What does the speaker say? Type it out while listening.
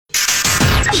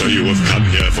So you have come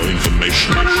here for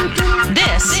information.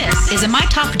 This is a My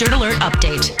Talk Dirt Alert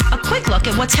update. A quick look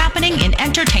at what's happening in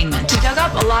entertainment. We dug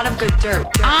up a lot of good dirt.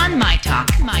 On My Talk.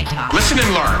 My Talk. Listen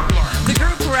and learn. The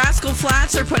group Rascal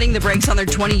are putting the brakes on their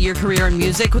 20-year career in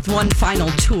music with one final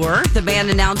tour. The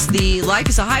band announced the Life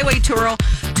is a Highway tour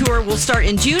will start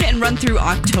in June and run through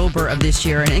October of this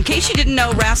year. And in case you didn't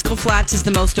know, Rascal Flatts is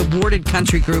the most awarded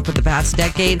country group of the past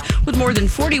decade with more than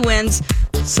 40 wins.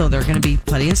 So there are going to be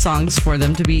plenty of songs for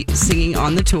them to be singing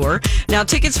on the tour. Now,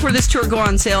 tickets for this tour go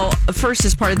on sale first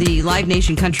as part of the Live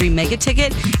Nation Country Mega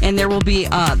Ticket, and they'll be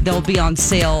on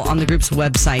sale on the group's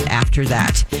website after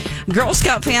that. Girl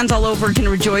Scout fans all over can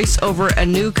rejoice over a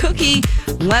new cookie.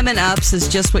 Lemon Ups is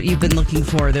just what you've been looking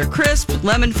for. They're crisp,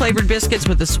 lemon-flavored biscuits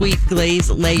with a sweet glaze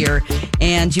layer,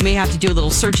 and you may have to do a little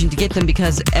searching to get them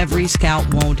because every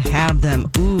Scout won't have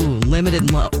them. Ooh,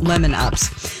 limited Lemon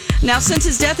Ups. Now, since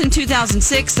his death in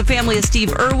 2006, the family of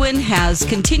Steve Irwin has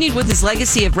continued with his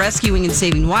legacy of rescuing and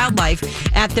saving wildlife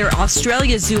at their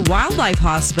Australia Zoo Wildlife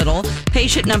Hospital.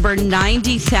 Patient number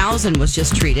 90,000 was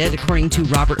just treated, according to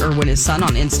Robert Irwin, his son,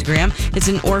 on Instagram. It's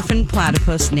an orphan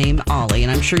platypus named Ollie,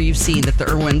 and I'm sure you've seen that the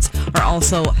Irwins are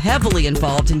also heavily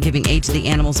involved in giving aid to the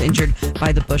animals injured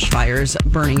by the bushfires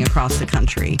burning across the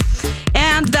country.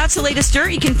 And that's the latest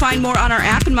dirt. You can find more on our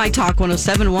app and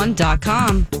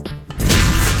mytalk1071.com.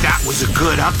 That was a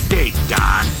good update,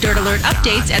 Don. Dirt Alert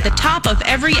updates at the top of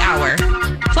every hour.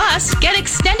 Plus, get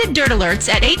extended Dirt Alerts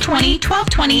at 8:20,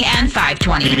 12:20, and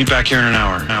 5:20. Meet me back here in an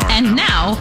hour. And now,